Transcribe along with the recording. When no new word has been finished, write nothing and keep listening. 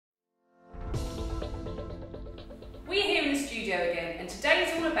We're here in the studio again, and today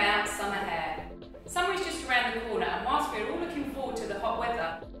is all about summer hair. Summer is just around the corner, and whilst we're all looking forward to the hot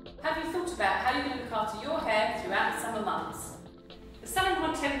weather, have you thought about how you're going to look after your hair throughout the summer months? The sun and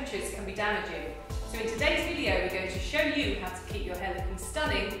hot temperatures can be damaging, so in today's video we're going to show you how to keep your hair looking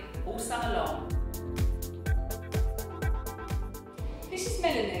stunning all summer long. This is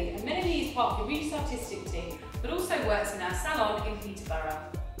Melanie, and Melanie is part of the Regis artistic team, but also works in our salon in Peterborough.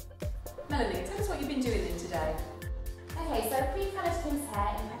 Melanie, tell us what you've been doing then today. Okay, so I pre-coloured Kim's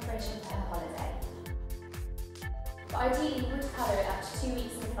hair in preparation for her holiday. But ideally you would colour it up to 2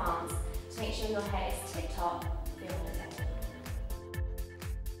 weeks in advance to make sure your hair is tip-top for your holiday.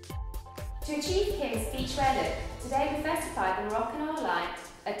 To achieve Kim's beachwear look, today we first applied the Moroccan Oil Light,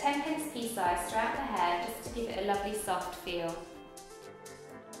 a 10pence pea size throughout the hair just to give it a lovely soft feel.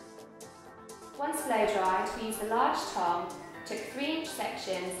 Once blow dried, we used a large tong, took 3-inch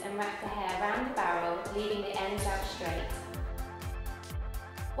sections and wrapped the hair around the barrel, leaving the ends out straight.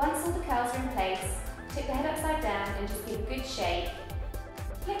 Once all the curls are in place, tip the head upside down and just give a good shake.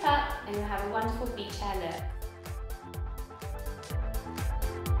 Flip up and you'll have a wonderful beach hair look.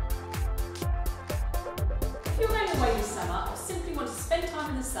 If you're going away this summer or simply want to spend time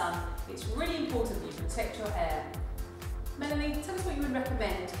in the sun, it's really important that you protect your hair. Melanie, tell us what you would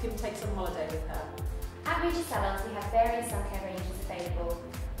recommend Kim takes on holiday with her. At Regis Salons we have various sun care ranges available.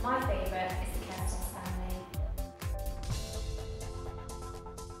 My favourite is the Kerastase family.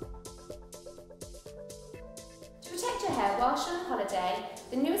 To protect your hair whilst you're on holiday,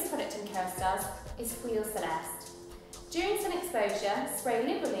 the newest product in Kerastase is Wheel Celeste. During sun exposure, spray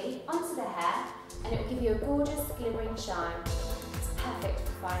liberally onto the hair and it will give you a gorgeous glimmering shine. It's perfect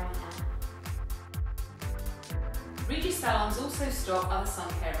for fine hair. Regis Salons also stock other sun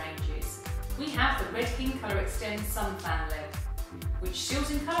care ranges. We have the Red King Colour Extend Sun family, which shields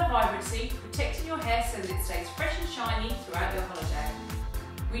in colour vibrancy, protecting your hair so that it stays fresh and shiny throughout your holiday.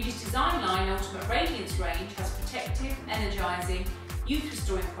 Regis Design Line Ultimate Radiance range has protective, energising, youth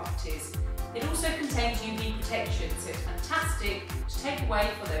restoring properties. It also contains UV protection, so it's fantastic to take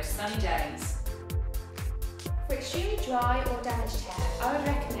away for those sunny days. For extremely dry or damaged hair, I would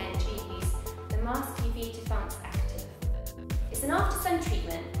recommend you use the Mask UV Defense Active. It's an after-sun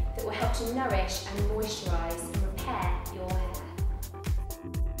treatment that will help to nourish and moisturise and repair your hair.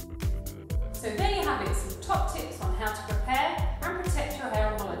 So there you have it, some top tips on how to prepare and protect your hair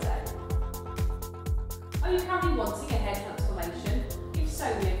on holiday. Are you currently wanting a hair transformation? If so,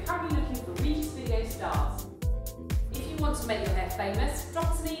 we are currently looking for Regis video stars. If you want to make your hair famous,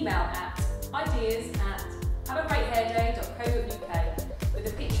 drop us an email at ideas@haveagreathairday.co.uk with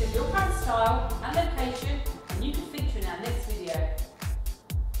a picture of your current style and location, and you can feature in our next